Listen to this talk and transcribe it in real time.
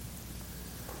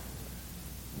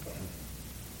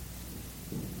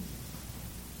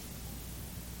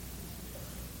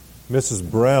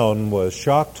Mrs. Brown was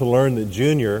shocked to learn that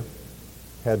Junior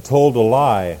had told a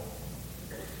lie.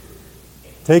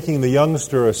 Taking the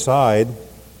youngster aside,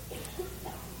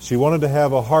 she wanted to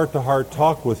have a heart-to-heart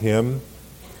talk with him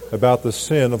about the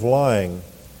sin of lying.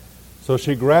 So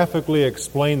she graphically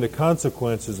explained the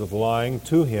consequences of lying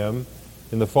to him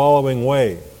in the following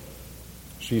way.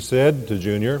 She said to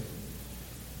Junior,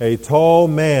 "A tall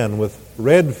man with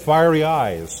red fiery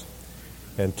eyes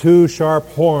and 2 sharp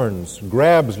horns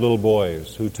grabs little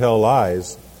boys who tell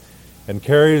lies and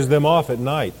carries them off at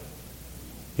night.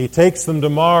 He takes them to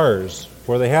Mars,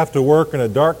 where they have to work in a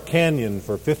dark canyon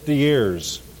for 50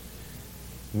 years.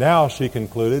 Now," she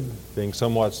concluded, being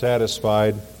somewhat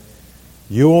satisfied,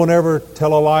 "you won't ever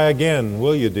tell a lie again,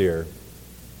 will you, dear?"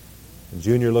 And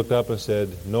Junior looked up and said,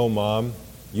 "No, Mom,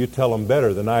 you tell them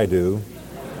better than I do."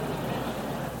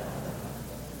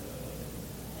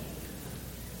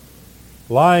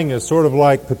 Lying is sort of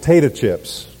like potato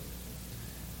chips.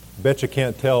 Bet you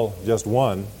can't tell just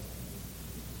one.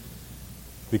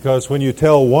 Because when you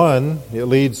tell one, it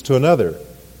leads to another,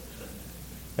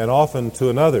 and often to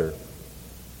another,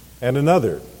 and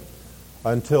another,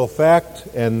 until fact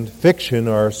and fiction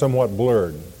are somewhat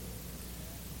blurred.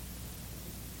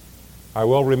 I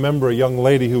well remember a young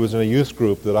lady who was in a youth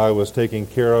group that I was taking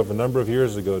care of a number of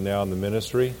years ago now in the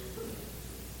ministry,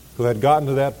 who had gotten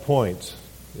to that point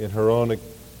in her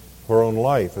own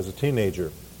life as a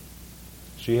teenager.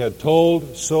 She had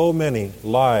told so many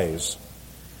lies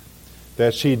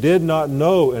that she did not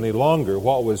know any longer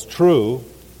what was true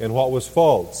and what was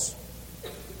false.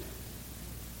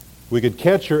 We could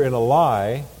catch her in a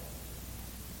lie,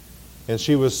 and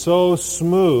she was so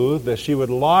smooth that she would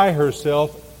lie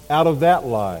herself out of that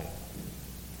lie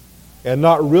and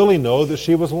not really know that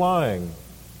she was lying.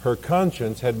 Her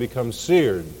conscience had become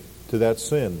seared to that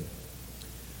sin.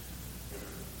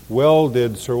 Well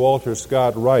did Sir Walter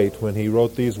Scott write when he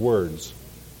wrote these words,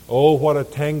 "Oh, what a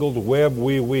tangled web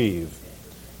we weave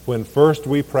when first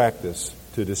we practice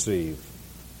to deceive."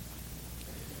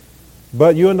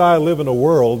 But you and I live in a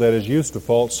world that is used to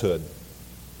falsehood.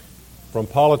 From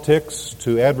politics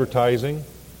to advertising,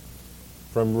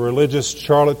 from religious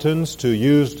charlatans to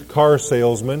used car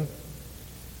salesmen,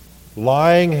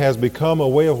 lying has become a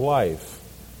way of life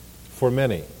for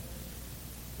many,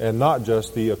 and not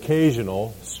just the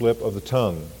occasional slip of the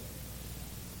tongue.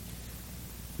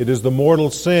 It is the mortal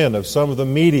sin of some of the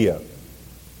media,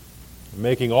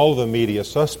 making all of the media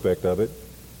suspect of it.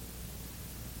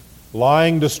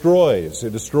 Lying destroys.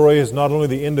 It destroys not only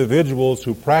the individuals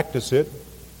who practice it,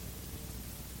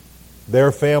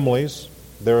 their families,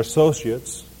 their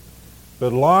associates,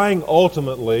 but lying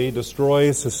ultimately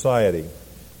destroys society.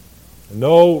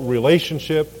 No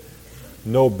relationship,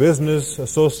 no business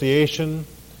association,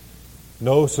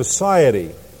 no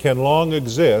society can long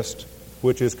exist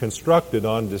which is constructed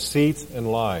on deceit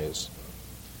and lies.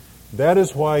 That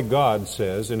is why God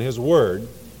says in His Word,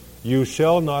 "You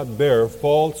shall not bear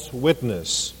false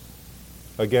witness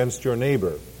against your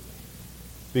neighbor."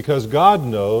 Because God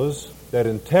knows that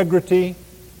integrity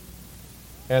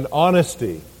and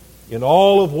honesty in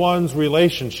all of one's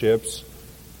relationships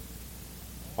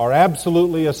are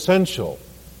absolutely essential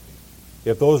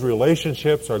if those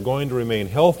relationships are going to remain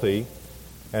healthy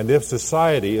and if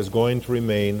society is going to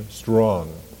remain strong.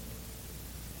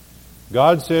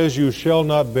 God says, "You shall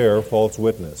not bear false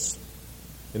witness."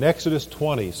 In Exodus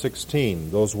 20:16,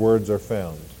 those words are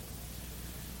found.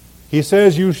 He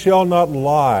says, "You shall not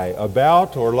lie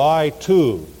about or lie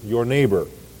to your neighbor."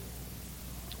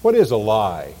 What is a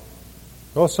lie?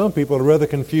 Well, some people are rather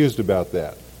confused about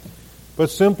that.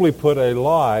 But simply put, a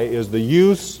lie is the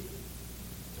use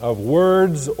of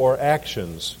words or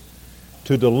actions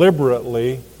to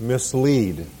deliberately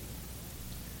mislead.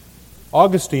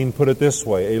 Augustine put it this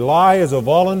way: a lie is a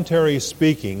voluntary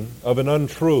speaking of an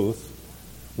untruth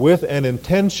with an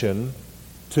intention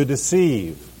to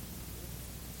deceive.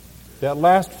 That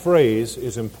last phrase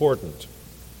is important.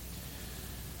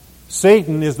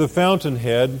 Satan is the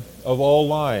fountainhead of all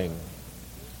lying.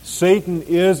 Satan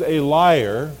is a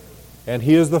liar, and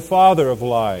he is the father of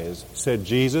lies, said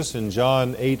Jesus in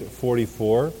John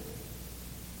 8:44.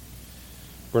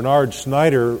 Bernard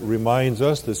Schneider reminds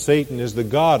us that Satan is the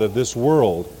god of this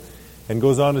world and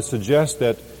goes on to suggest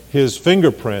that his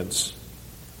fingerprints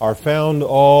are found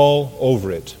all over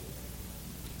it.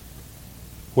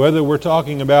 Whether we're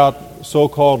talking about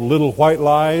so-called little white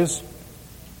lies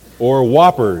or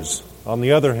whoppers, on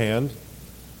the other hand,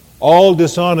 all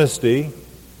dishonesty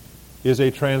is a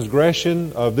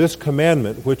transgression of this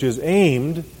commandment, which is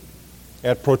aimed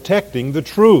at protecting the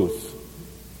truth.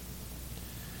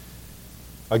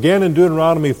 Again in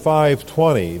Deuteronomy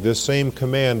 5:20, this same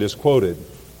command is quoted.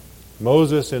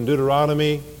 Moses in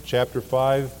Deuteronomy chapter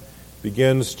 5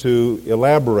 begins to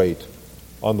elaborate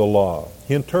on the law.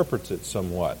 He interprets it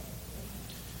somewhat.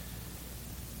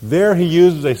 There he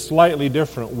uses a slightly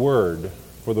different word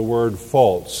for the word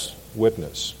false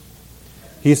witness.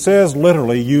 He says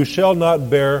literally, you shall not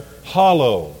bear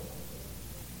hollow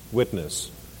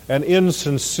witness, an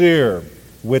insincere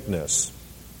witness.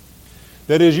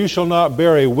 That is, you shall not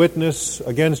bear a witness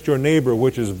against your neighbor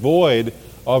which is void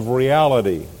of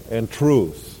reality and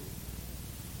truth.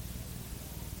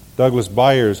 Douglas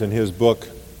Byers, in his book,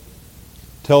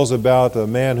 tells about a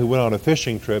man who went on a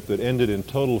fishing trip that ended in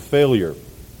total failure.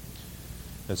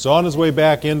 And so on his way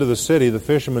back into the city, the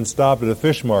fisherman stopped at a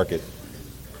fish market.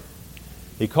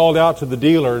 He called out to the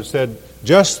dealer and said,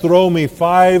 just throw me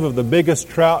 5 of the biggest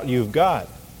trout you've got.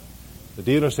 The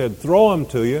dealer said, throw them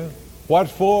to you. What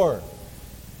for?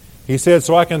 He said,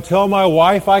 so I can tell my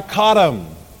wife I caught them.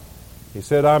 He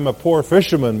said, I'm a poor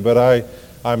fisherman, but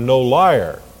I'm no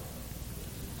liar.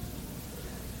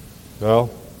 Well,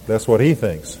 that's what he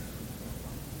thinks.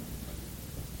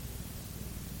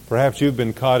 Perhaps you've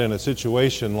been caught in a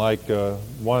situation like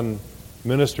one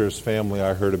minister's family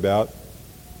I heard about.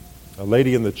 A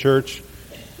lady in the church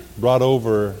brought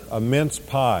over a mince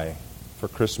pie for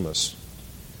Christmas.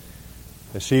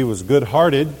 And she was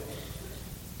good-hearted,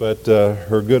 but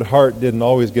her good heart didn't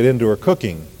always get into her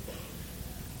cooking.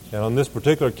 And on this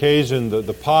particular occasion,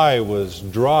 the pie was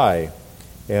dry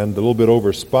and a little bit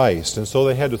overspiced, and so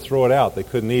they had to throw it out. They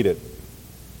couldn't eat it.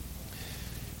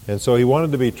 And so he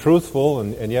wanted to be truthful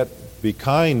and yet be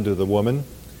kind to the woman.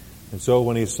 And so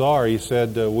when he saw her, he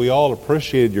said, we all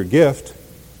appreciated your gift,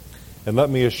 and let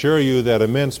me assure you that a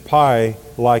mince pie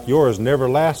like yours never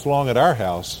lasts long at our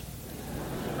house.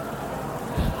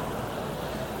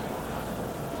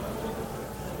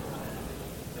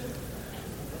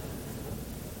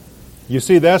 You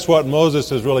see, that's what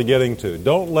Moses is really getting to.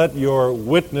 Don't let your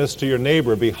witness to your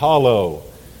neighbor be hollow,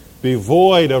 be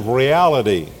void of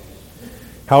reality.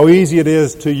 How easy it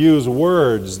is to use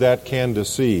words that can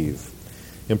deceive.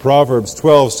 In Proverbs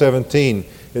 12:17,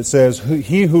 it says,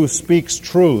 he who speaks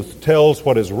truth tells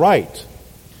what is right,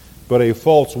 but a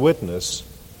false witness,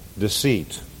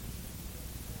 deceit.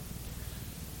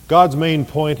 God's main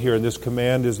point here in this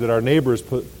command is that our neighbor's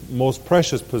most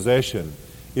precious possession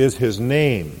is his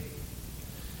name.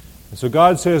 And so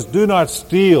God says, do not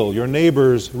steal your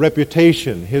neighbor's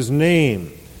reputation, his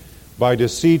name, by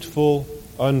deceitful,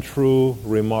 untrue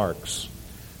remarks.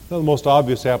 Now, the most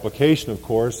obvious application, of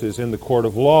course, is in the court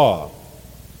of law,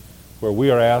 where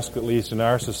we are asked, at least in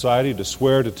our society, to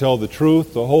swear to tell the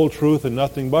truth, the whole truth, and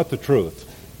nothing but the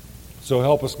truth. So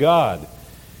help us God.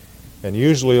 And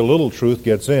usually a little truth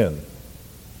gets in.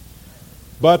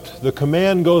 But the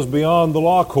command goes beyond the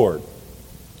law court.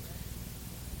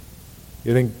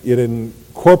 It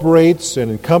incorporates and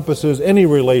encompasses any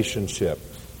relationship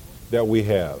that we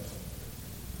have.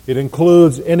 It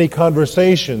includes any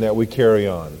conversation that we carry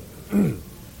on.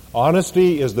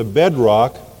 Honesty is the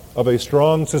bedrock of a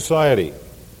strong society.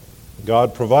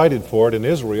 God provided for it in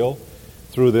Israel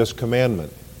through this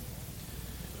commandment.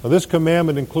 Now, this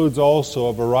commandment includes also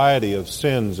a variety of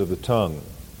sins of the tongue.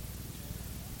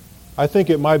 I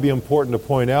think it might be important to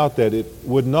point out that it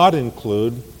would not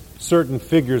include certain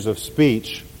figures of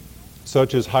speech,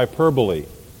 such as hyperbole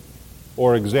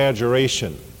or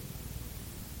exaggeration.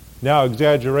 Now,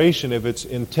 exaggeration, if it's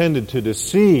intended to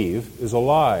deceive, is a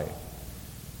lie.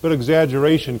 But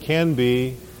exaggeration can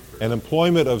be an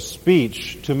employment of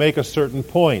speech to make a certain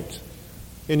point.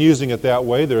 In using it that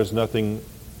way, there is nothing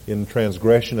in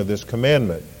transgression of this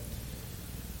commandment.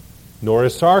 Nor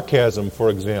is sarcasm, for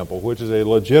example, which is a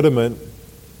legitimate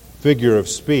figure of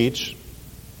speech,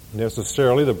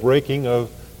 necessarily the breaking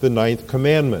of the 9th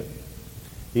commandment.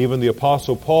 Even the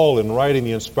Apostle Paul, in writing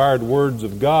the inspired words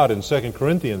of God in 2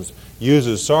 Corinthians,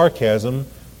 uses sarcasm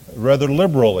rather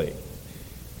liberally.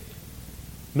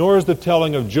 Nor is the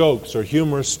telling of jokes or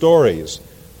humorous stories,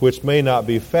 which may not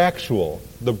be factual,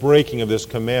 the breaking of this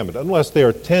commandment, unless they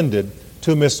are tended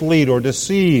to mislead or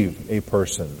deceive a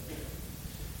person.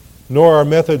 Nor are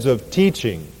methods of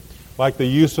teaching, like the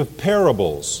use of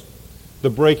parables, the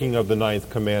breaking of the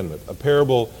 9th commandment. A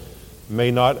parable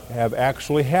may not have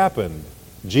actually happened.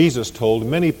 Jesus told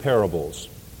many parables,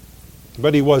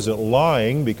 but he wasn't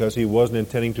lying because he wasn't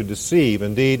intending to deceive.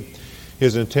 Indeed,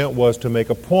 his intent was to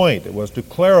make a point. It was to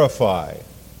clarify.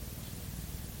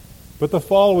 But the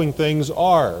following things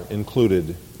are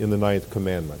included in the 9th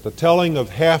commandment. The telling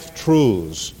of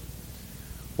half-truths,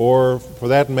 or for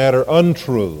that matter,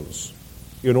 untruths,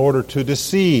 in order to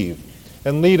deceive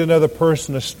and lead another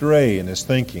person astray in his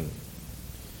thinking.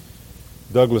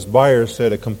 Douglas Byers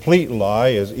said a complete lie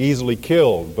is easily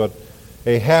killed, but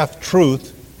A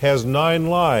half-truth has 9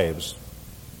 lives.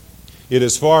 It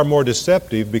is far more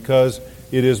deceptive because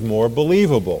it is more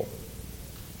believable.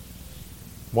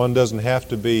 One doesn't have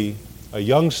to be a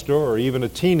youngster or even a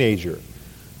teenager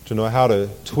to know how to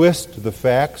twist the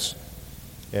facts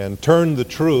and turn the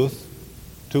truth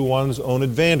to one's own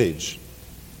advantage.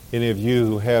 Any of you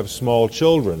who have small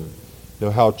children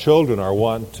know how children are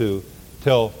wont to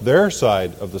tell their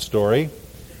side of the story,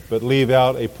 but leave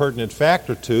out a pertinent fact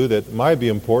or two that might be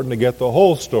important to get the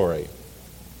whole story.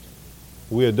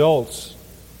 We adults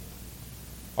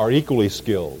are equally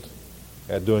skilled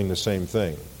at doing the same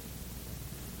thing.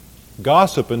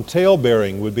 Gossip and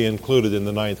tale-bearing would be included in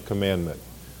the 9th commandment.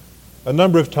 A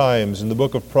number of times in the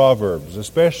book of Proverbs,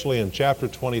 especially in chapter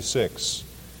 26,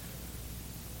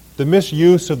 the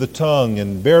misuse of the tongue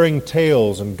and bearing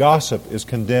tales and gossip is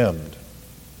condemned.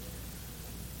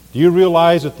 Do you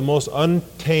realize that the most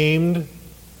untamed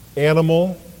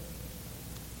animal,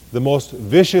 the most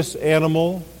vicious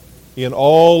animal in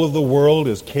all of the world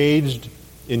is caged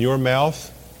in your mouth?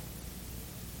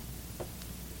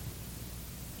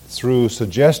 Through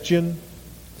suggestion,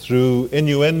 through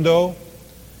innuendo,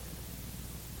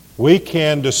 we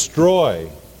can destroy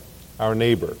our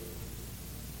neighbor.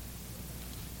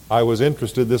 I was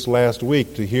interested this last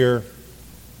week to hear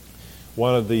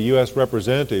one of the U.S.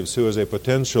 representatives who is a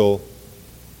potential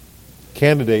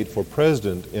candidate for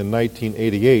president in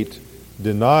 1988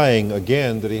 denying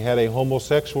again that he had a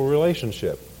homosexual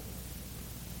relationship.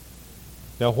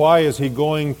 Now, why is he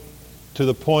going to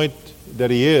the point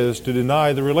that he is to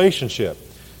deny the relationship?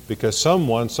 Because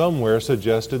someone somewhere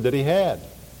suggested that he had.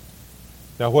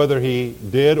 Now, whether he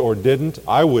did or didn't,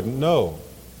 I wouldn't know.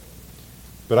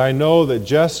 But I know that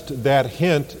just that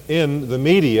hint in the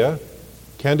media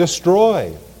can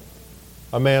destroy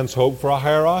a man's hope for a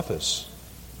higher office.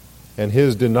 And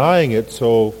his denying it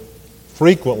so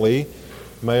frequently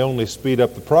may only speed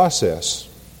up the process.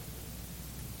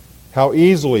 How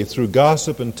easily, through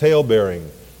gossip and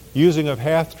tale-bearing, using of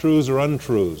half-truths or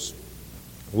untruths,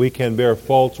 we can bear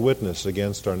false witness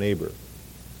against our neighbor.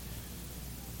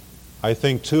 I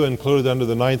think, too, included under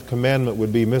the 9th commandment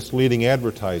would be misleading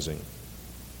advertising.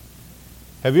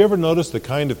 Have you ever noticed the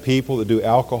kind of people that do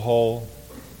alcohol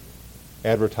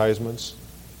advertisements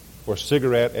or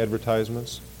cigarette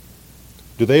advertisements?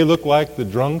 Do they look like the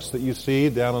drunks that you see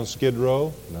down on Skid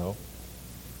Row? No.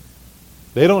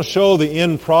 They don't show the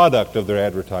end product of their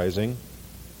advertising.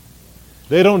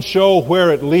 They don't show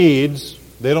where it leads.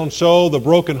 They don't show the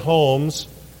broken homes,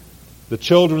 the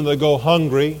children that go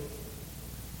hungry.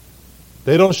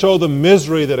 They don't show the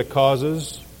misery that it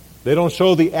causes. They don't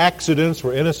show the accidents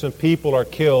where innocent people are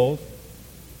killed.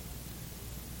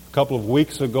 A couple of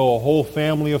weeks ago, a whole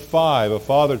family of 5, a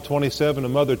father 27, a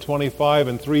mother 25,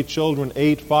 and 3 children,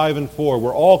 8, 5, and 4,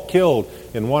 were all killed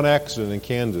in one accident in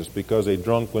Kansas because a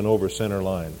drunk went over center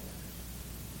line.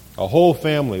 A whole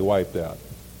family wiped out.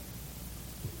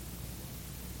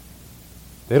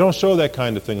 They don't show that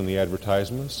kind of thing in the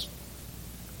advertisements.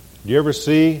 Do you ever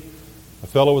see a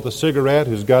fellow with a cigarette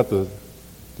who's got the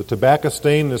tobacco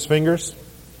stain in his fingers?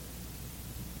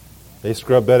 They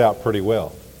scrub that out pretty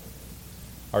well.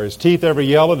 Are his teeth ever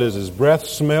yellow? Does his breath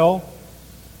smell?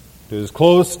 Does his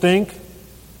clothes stink?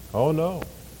 Oh, no.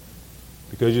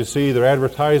 Because you see, their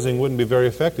advertising wouldn't be very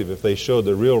effective if they showed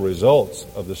the real results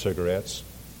of the cigarettes.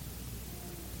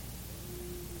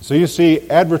 So you see,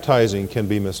 advertising can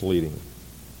be misleading.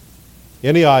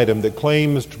 Any item that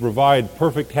claims to provide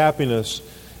perfect happiness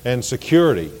and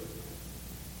security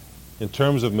in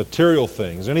terms of material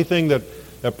things, anything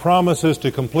that promises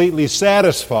to completely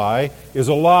satisfy, is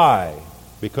a lie,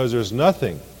 because there's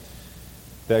nothing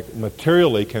that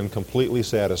materially can completely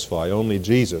satisfy. Only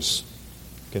Jesus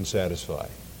can satisfy.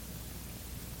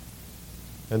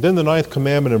 And then the 9th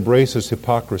commandment embraces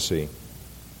hypocrisy.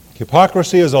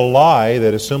 Hypocrisy is a lie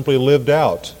that is simply lived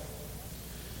out.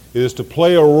 It is to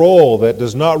play a role that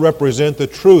does not represent the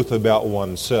truth about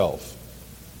oneself.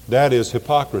 That is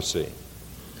hypocrisy.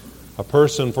 A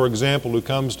person, for example, who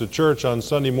comes to church on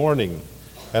Sunday morning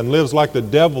and lives like the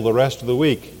devil the rest of the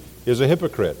week is a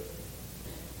hypocrite.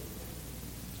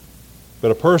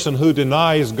 But a person who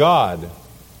denies God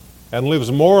and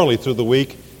lives morally through the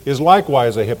week is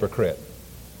likewise a hypocrite.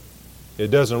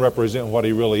 It doesn't represent what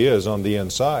he really is on the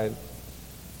inside.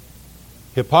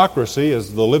 Hypocrisy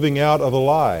is the living out of a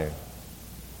lie.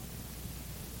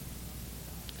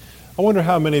 I wonder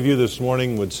how many of you this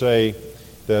morning would say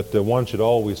that one should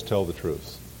always tell the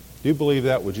truth. Do you believe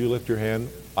that? Would you lift your hand?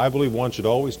 I believe one should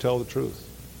always tell the truth.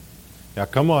 Now,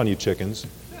 come on, you chickens.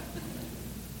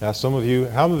 Now, how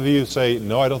many of you say,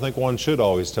 no, I don't think one should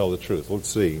always tell the truth? Let's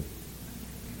see.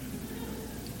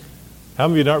 How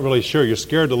many of you are not really sure? You're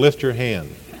scared to lift your hand.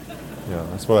 Yeah,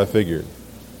 that's what I figured.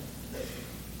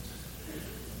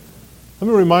 Let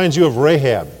me remind you of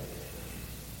Rahab.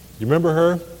 You remember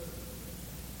her?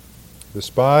 The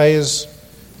spies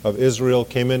of Israel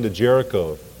came into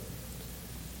Jericho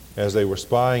as they were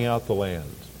spying out the land.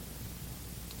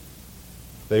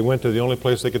 They went to the only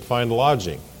place they could find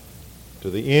lodging,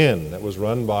 to the inn that was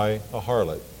run by a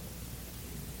harlot.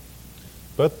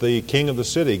 But the king of the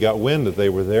city got wind that they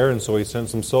were there, and so he sent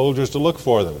some soldiers to look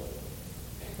for them.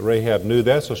 Rahab knew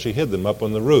that, so she hid them up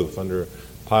on the roof under a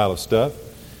pile of stuff.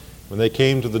 When they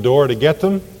came to the door to get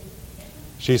them,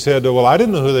 she said, well, I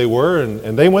didn't know who they were,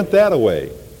 and they went that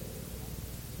way.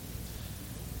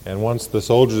 And once the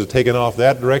soldiers had taken off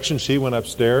that direction, she went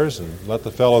upstairs and let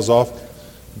the fellows off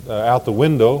out the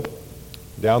window,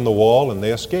 down the wall, and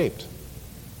they escaped.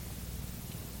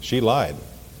 She lied.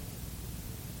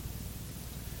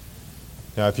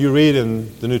 Now, if you read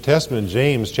in the New Testament,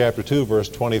 James chapter 2, verse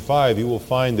 25, you will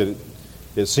find that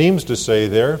it seems to say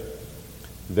there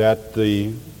that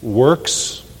the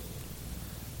works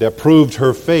that proved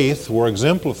her faith were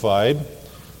exemplified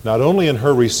not only in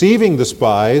her receiving the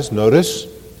spies, notice,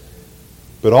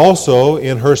 but also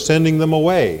in her sending them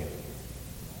away.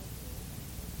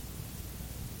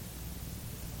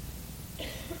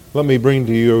 Let me bring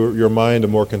to your mind a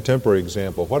more contemporary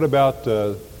example. What about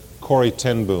Corrie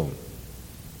ten Boom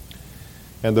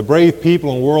and the brave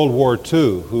people in World War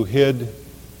II who hid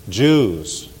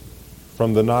Jews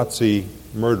from the Nazi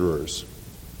murderers?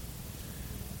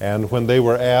 And when they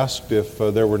were asked if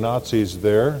there were Nazis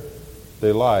there,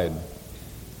 they lied.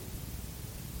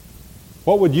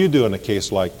 What would you do in a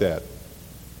case like that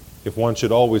if one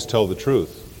should always tell the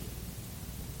truth?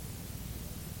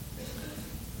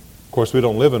 Of course, we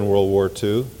don't live in World War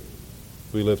II.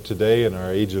 We live today in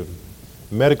our age of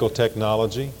medical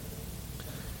technology.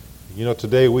 You know,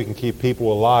 today we can keep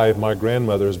people alive. My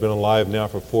grandmother has been alive now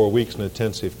for 4 weeks in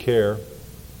intensive care,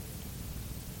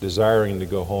 desiring to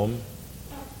go home.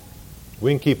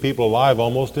 We can keep people alive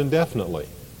almost indefinitely.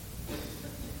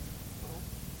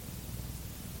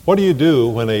 What do you do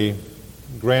when a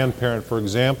grandparent, for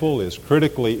example, is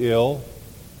critically ill,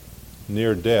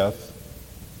 near death,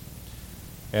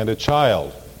 and a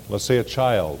child, let's say a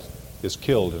child, is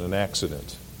killed in an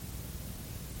accident?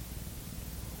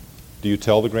 Do you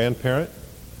tell the grandparent?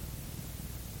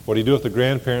 What do you do if the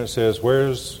grandparent says,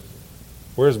 Where's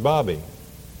Bobby?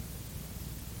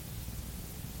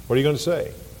 What are you going to say?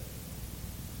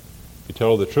 If you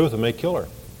tell her the truth, it may kill her.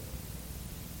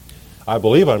 I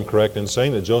believe I'm correct in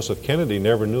saying that Joseph Kennedy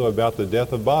never knew about the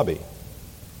death of Bobby.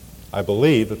 I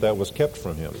believe that was kept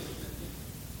from him.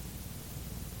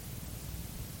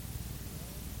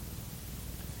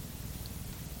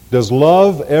 Does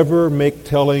love ever make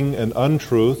telling an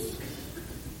untruth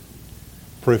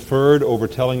preferred over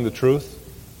telling the truth?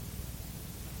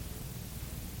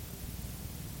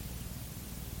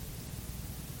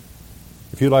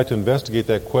 If you'd like to investigate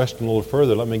that question a little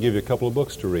further, let me give you a couple of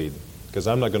books to read, because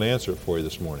I'm not going to answer it for you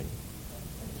this morning.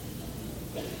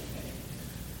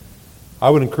 I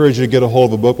would encourage you to get a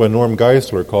hold of a book by Norm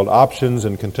Geisler called Options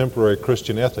in Contemporary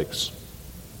Christian Ethics.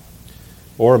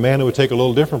 Or a man who would take a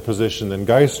little different position than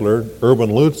Geisler,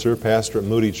 Urban Lutzer, pastor at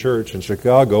Moody Church in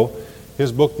Chicago,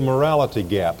 his book, The Morality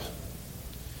Gap.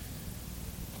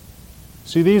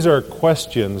 See, these are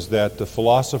questions that the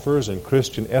philosophers and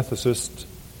Christian ethicists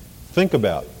think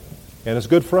about. And it's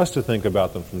good for us to think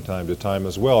about them from time to time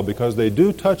as well, because they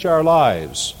do touch our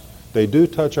lives. They do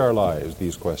touch our lives,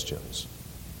 these questions.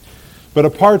 But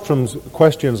apart from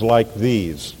questions like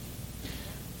these,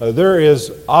 there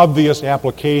is obvious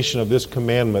application of this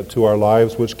commandment to our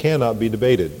lives which cannot be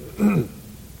debated.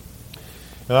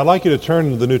 And I'd like you to turn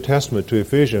to the New Testament to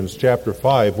Ephesians chapter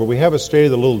 5, where we have it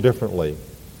stated a little differently.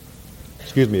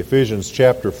 Ephesians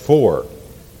chapter 4.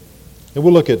 And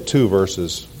we'll look at 2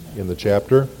 verses in the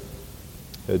chapter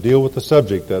that deal with the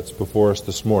subject that's before us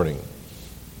this morning.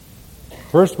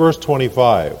 First, verse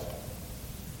 25.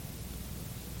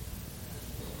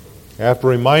 After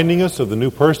reminding us of the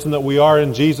new person that we are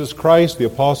in Jesus Christ, the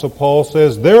Apostle Paul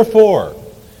says, Therefore,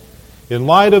 in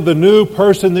light of the new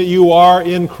person that you are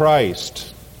in Christ,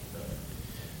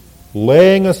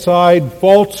 laying aside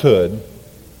falsehood,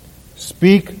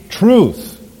 speak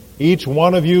truth, each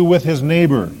one of you with his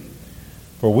neighbor,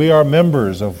 for we are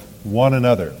members of one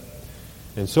another.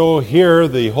 And so here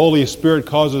the Holy Spirit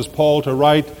causes Paul to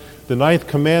write the 9th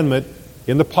commandment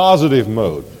in the positive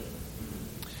mode.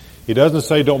 He doesn't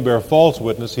say don't bear false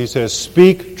witness. He says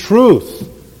speak truth,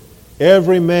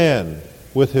 every man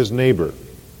with his neighbor.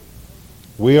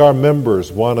 We are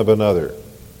members one of another.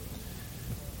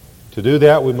 To do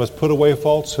that, we must put away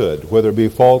falsehood, whether it be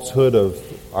falsehood of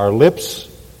our lips,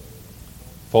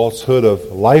 falsehood of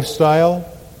lifestyle.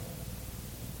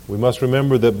 We must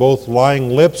remember that both lying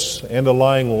lips and a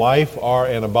lying life are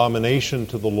an abomination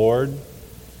to the Lord.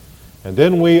 And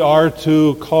then we are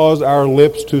to cause our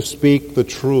lips to speak the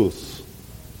truth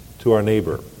to our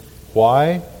neighbor.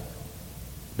 Why?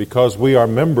 Because we are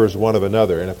members one of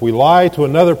another. And if we lie to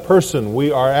another person,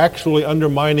 we are actually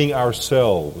undermining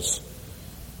ourselves.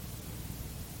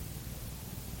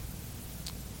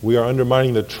 We are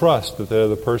undermining the trust that the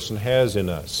other person has in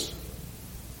us.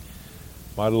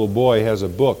 My little boy has a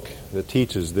book that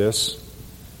teaches this.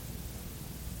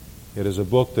 It is a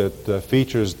book that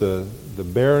features the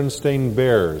Berenstain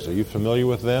Bears. Are you familiar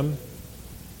with them?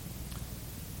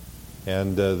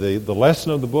 And the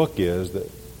lesson of the book is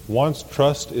that once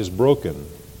trust is broken,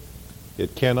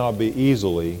 it cannot be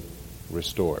easily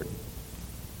restored.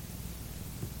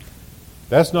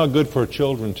 That's not good for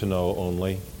children to know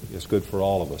only. It's good for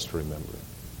all of us to remember.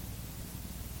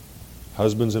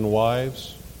 Husbands and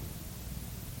wives,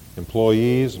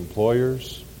 employees,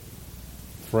 employers,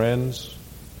 friends,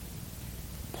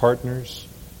 partners,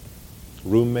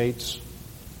 roommates.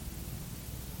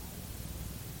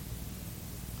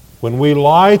 When we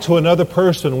lie to another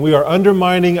person, we are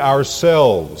undermining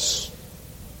ourselves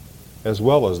as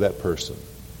well as that person.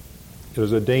 It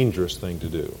is a dangerous thing to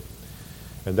do.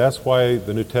 And that's why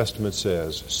the New Testament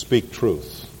says, speak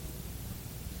truth.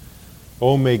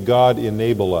 Oh, may God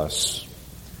enable us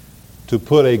to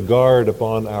put a guard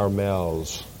upon our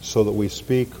mouths so that we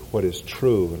speak what is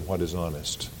true and what is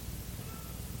honest.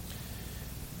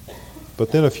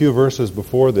 But then a few verses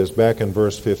before this, back in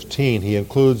verse 15, he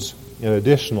includes an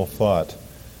additional thought.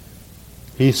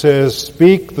 He says,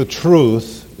 speak the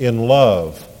truth in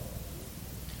love.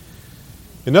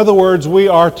 In other words, we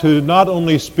are to not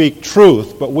only speak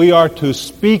truth, but we are to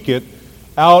speak it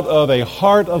out of a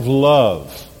heart of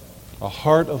love. A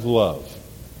heart of love.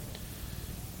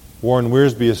 Warren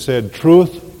Wiersbe has said,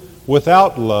 truth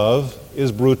without love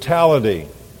is brutality.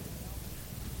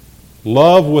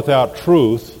 Love without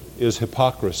truth is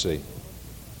hypocrisy.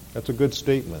 That's a good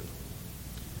statement.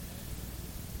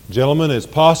 Gentlemen, it's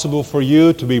possible for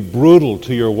you to be brutal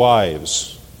to your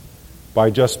wives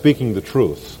by just speaking the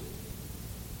truth.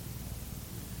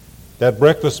 That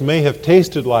breakfast may have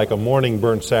tasted like a morning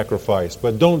burnt sacrifice,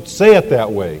 but don't say it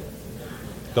that way.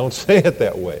 Don't say it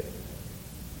that way.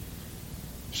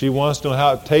 She wants to know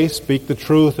how it tastes. Speak the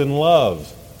truth in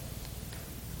love.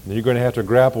 And you're going to have to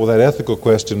grapple with that ethical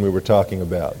question we were talking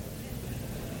about.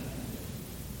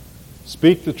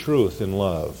 Speak the truth in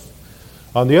love.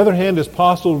 On the other hand, it's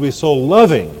possible to be so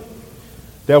loving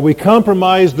that we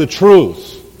compromise the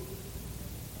truth.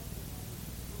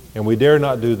 And we dare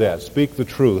not do that. Speak the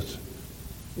truth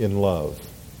in love.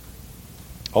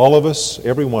 All of us,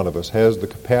 every one of us, has the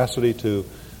capacity to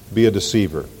be a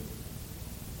deceiver.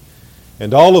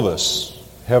 And all of us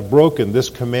have broken this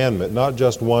commandment, not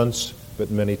just once, but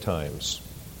many times.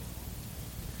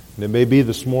 And it may be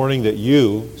this morning that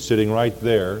you, sitting right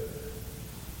there,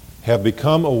 have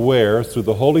become aware through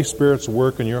the Holy Spirit's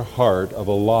work in your heart of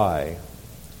a lie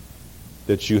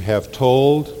that you have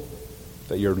told,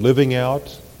 that you're living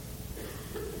out,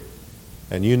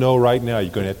 and you know right now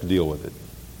you're going to have to deal with it.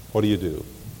 What do?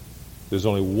 There's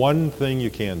only one thing you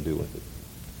can do with it,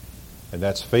 and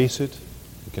that's face it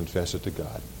and confess it to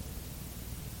God.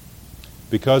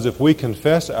 Because if we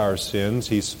confess our sins,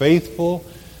 He's faithful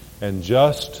and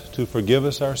just to forgive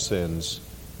us our sins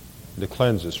and to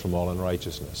cleanse us from all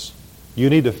unrighteousness. You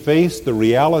need to face the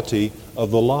reality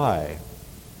of the lie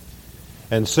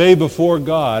and say before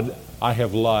God, I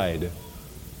have lied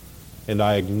and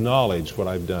I acknowledge what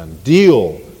I've done.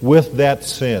 Deal with that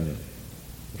sin.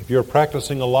 If you're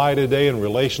practicing a lie today in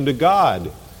relation to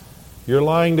God, you're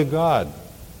lying to God.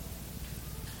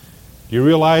 You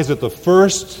realize that the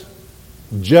first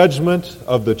judgment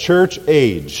of the church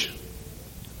age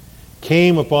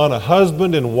came upon a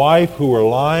husband and wife who were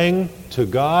lying to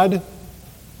God.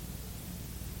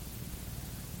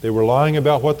 They were lying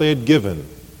about what they had given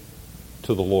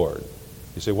to the Lord.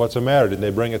 You say, what's the matter? Didn't they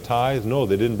bring a tithe? No,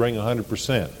 they didn't bring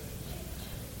 100%.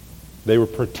 They were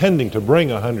pretending to bring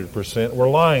 100%. Were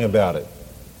lying about it.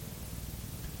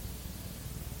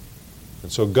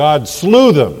 And so God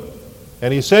slew them.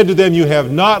 And He said to them, you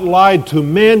have not lied to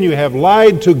men, you have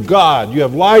lied to God. You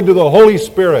have lied to the Holy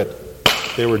Spirit.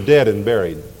 They were dead and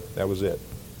buried. That was it.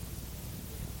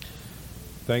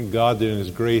 Thank God that in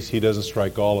His grace He doesn't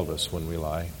strike all of us when we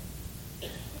lie.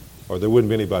 Or there wouldn't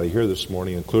be anybody here this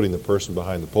morning, including the person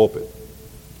behind the pulpit.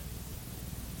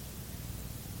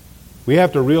 We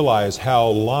have to realize how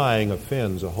lying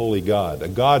offends a holy God, a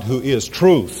God who is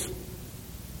truth.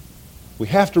 We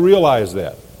have to realize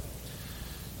that.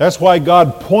 That's why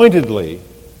God pointedly,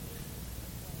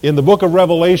 in the book of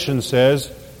Revelation,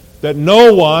 says that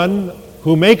no one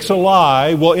who makes a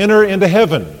lie will enter into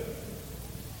heaven.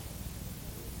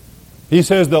 He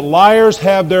says that liars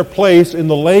have their place in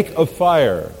the lake of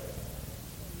fire.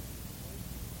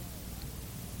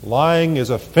 Lying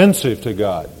is offensive to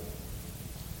God.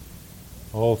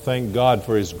 Oh, thank God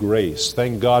for His grace.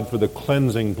 Thank God for the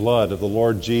cleansing blood of the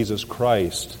Lord Jesus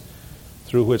Christ,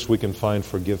 through which we can find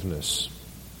forgiveness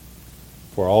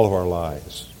for all of our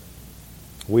lies.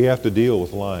 We have to deal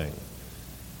with lying.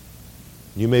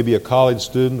 You may be a college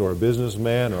student or a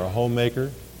businessman or a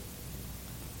homemaker.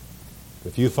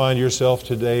 If you find yourself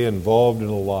today involved in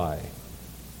a lie,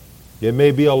 it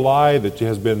may be a lie that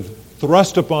has been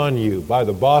thrust upon you by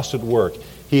the boss at work.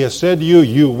 He has said to you,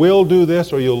 you will do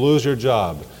this or you'll lose your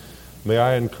job. May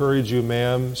I encourage you,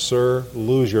 ma'am, sir,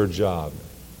 lose your job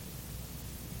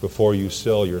before you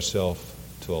sell yourself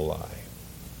to a lie.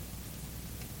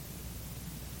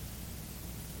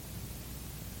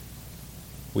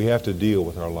 We have to deal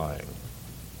with our lying.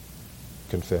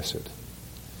 Confess it.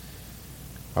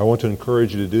 I want to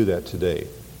encourage you to do that today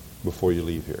before you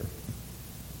leave here.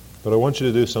 But I want you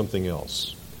to do something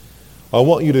else. I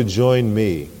want you to join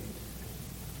me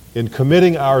in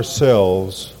committing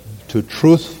ourselves to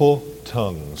truthful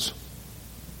tongues.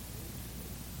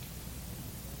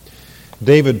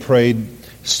 David prayed,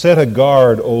 "Set a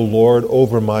guard, O Lord,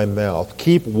 over my mouth.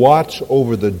 Keep watch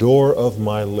over the door of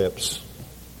my lips."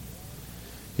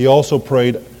 He also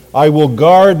prayed, "I will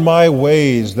guard my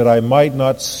ways that I might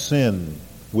not sin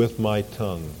with my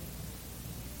tongue."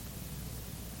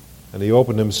 And he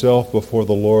opened himself before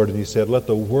the Lord and he said, "Let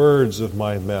the words of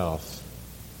my mouth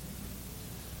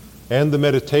and the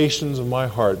meditations of my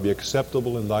heart be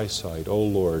acceptable in thy sight, O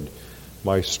Lord,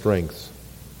 my strength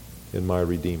and my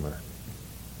Redeemer."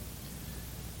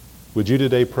 Would you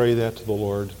today pray that to the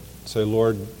Lord? Say,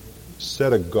 "Lord,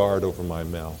 set a guard over my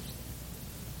mouth.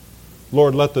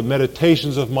 Lord, let the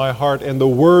meditations of my heart and the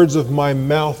words of my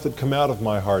mouth that come out of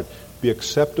my heart be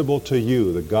acceptable to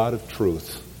you, the God of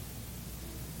truth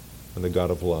and the God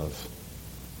of love."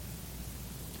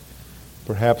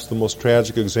 Perhaps the most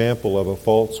tragic example of a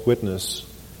false witness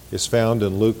is found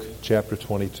in Luke chapter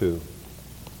 22.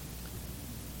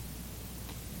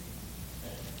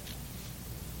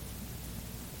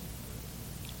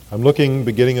 I'm looking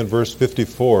beginning in verse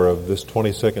 54 of this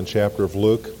 22nd chapter of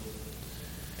Luke,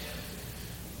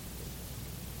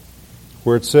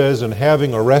 where it says, "And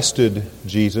having arrested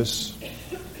Jesus,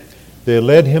 they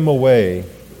led him away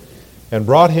and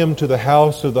brought him to the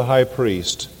house of the high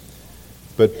priest.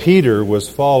 But Peter was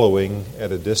following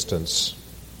at a distance.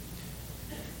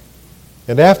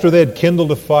 And after they had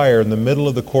kindled a fire in the middle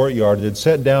of the courtyard and had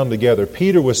sat down together,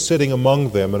 Peter was sitting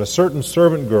among them, and a certain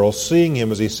servant girl, seeing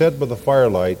him as he sat by the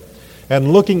firelight,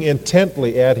 and looking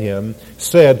intently at him,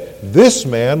 said, 'This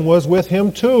man was with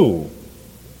him too.'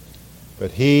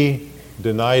 But he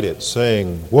denied it,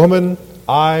 saying, 'Woman,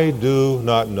 I do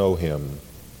not know him.'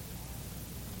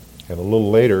 And a little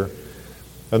later,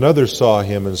 another saw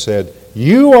him and said,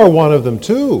 'You are one of them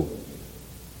too.'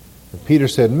 And Peter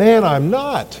said, 'Man, I'm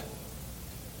not.'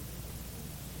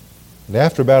 And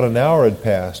after about an hour had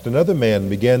passed, another man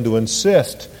began to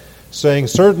insist, saying,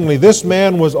 'Certainly this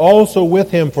man was also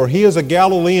with him, for he is a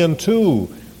Galilean too.'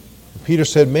 And Peter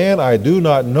said, 'Man, I do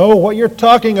not know what you're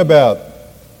talking about.'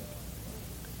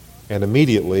 And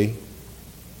immediately,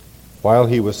 while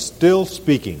he was still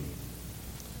speaking,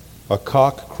 a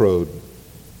cock crowed.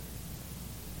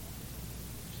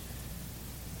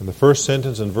 And the first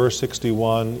sentence in verse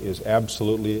 61 is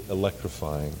absolutely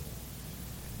electrifying.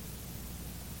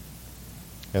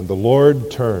 And the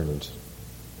Lord turned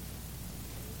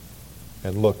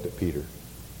and looked at Peter.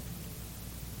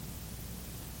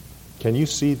 Can you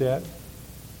see that?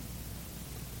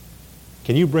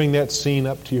 Can you bring that scene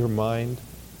up to your mind?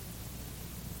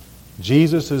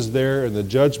 Jesus is there in the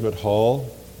judgment hall.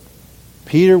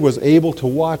 Peter was able to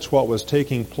watch what was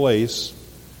taking place.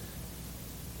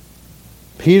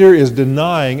 Peter is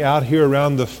denying out here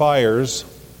around the fires,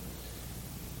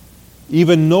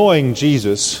 even knowing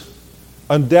Jesus,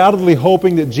 undoubtedly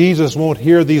hoping that Jesus won't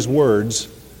hear these words.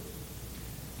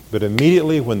 But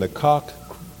immediately when the cock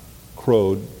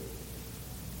crowed,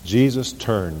 Jesus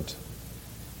turned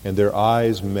and their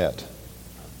eyes met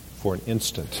for an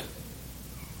instant.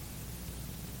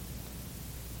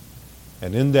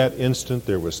 And in that instant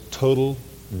there was total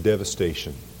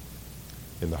devastation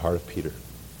in the heart of Peter.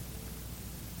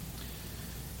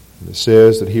 And it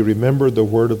says that he remembered the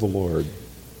word of the Lord,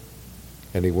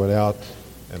 and he went out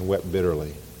and wept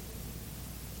bitterly.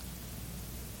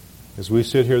 As we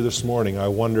sit here this morning, I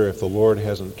wonder if the Lord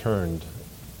hasn't turned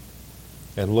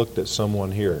and looked at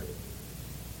someone here.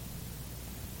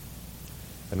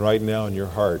 And right now in your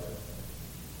heart,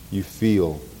 you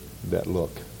feel that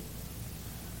look.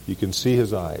 You can see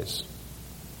his eyes.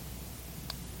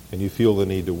 And you feel the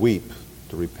need to weep,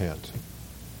 to repent.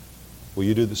 Will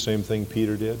you do the same thing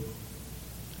Peter did?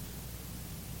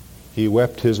 He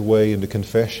wept his way into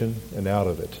confession and out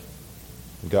of it,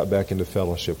 and got back into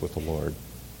fellowship with the Lord.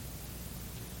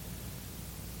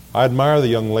 I admire the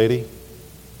young lady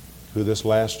who this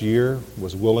last year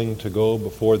was willing to go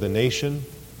before the nation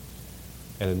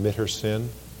and admit her sin.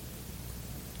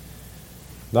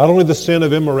 Not only the sin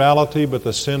of immorality, but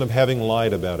the sin of having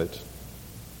lied about it.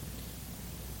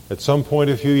 At some point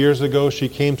a few years ago, she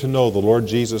came to know the Lord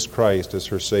Jesus Christ as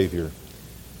her Savior.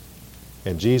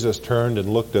 And Jesus turned and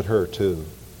looked at her too.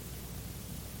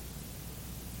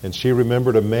 And she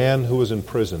remembered a man who was in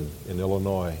prison in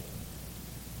Illinois,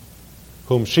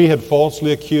 whom she had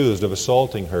falsely accused of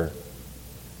assaulting her.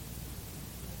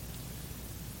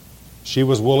 She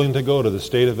was willing to go to the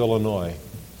state of Illinois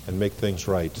and make things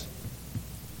right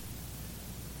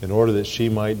in order that she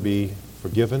might be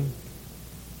forgiven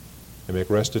and make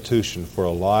restitution for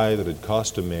a lie that had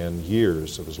cost a man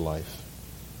years of his life.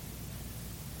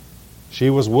 She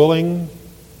was willing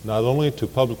not only to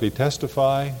publicly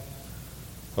testify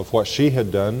of what she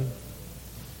had done,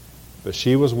 but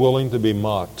she was willing to be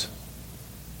mocked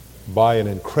by an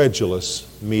incredulous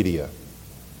media,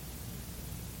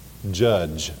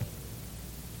 judge,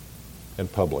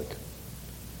 and public.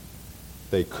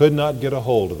 They could not get a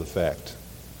hold of the fact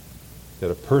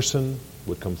that a person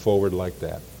would come forward like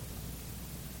that.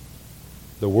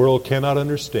 The world cannot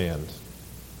understand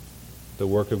the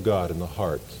work of God in the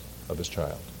heart of his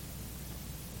child.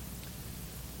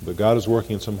 But God is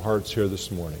working in some hearts here this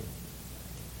morning.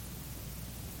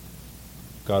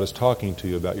 God is talking to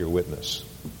you about your witness.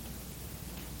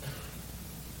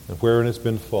 And wherein it's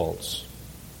been false,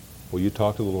 will you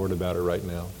talk to the Lord about it right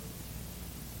now?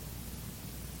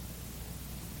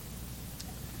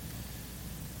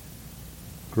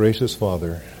 Gracious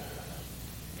Father,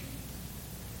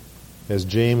 as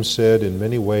James said, in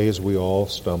many ways we all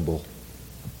stumble.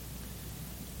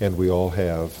 And we all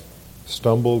have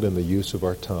stumbled in the use of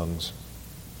our tongues.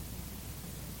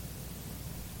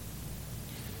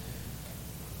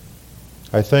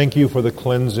 I thank you for the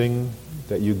cleansing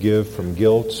that you give from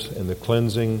guilt and the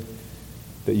cleansing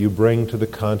that you bring to the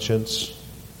conscience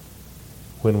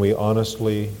when we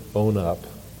honestly own up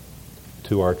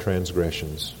to our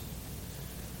transgressions.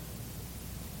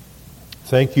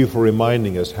 Thank you for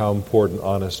reminding us how important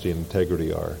honesty and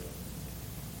integrity are.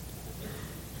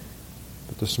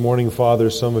 But this morning, Father,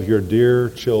 some of your dear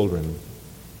children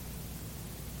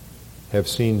have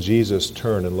seen Jesus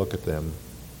turn and look at them.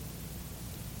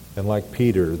 And like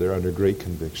Peter, they're under great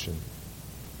conviction.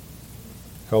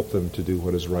 Help them to do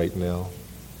what is right now.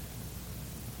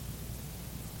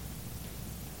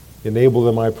 Enable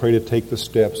them, I pray, to take the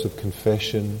steps of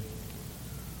confession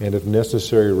and, if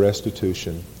necessary,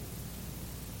 restitution.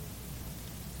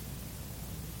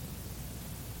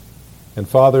 And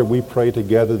Father, we pray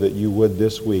together that you would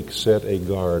this week set a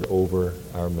guard over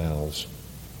our mouths.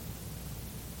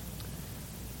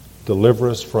 Deliver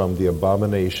us from the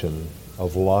abomination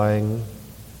of lying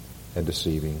and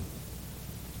deceiving.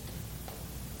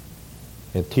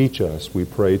 And teach us, we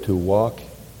pray, to walk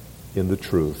in the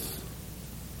truth.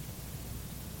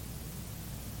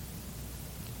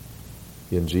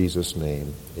 In Jesus'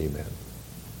 name, amen.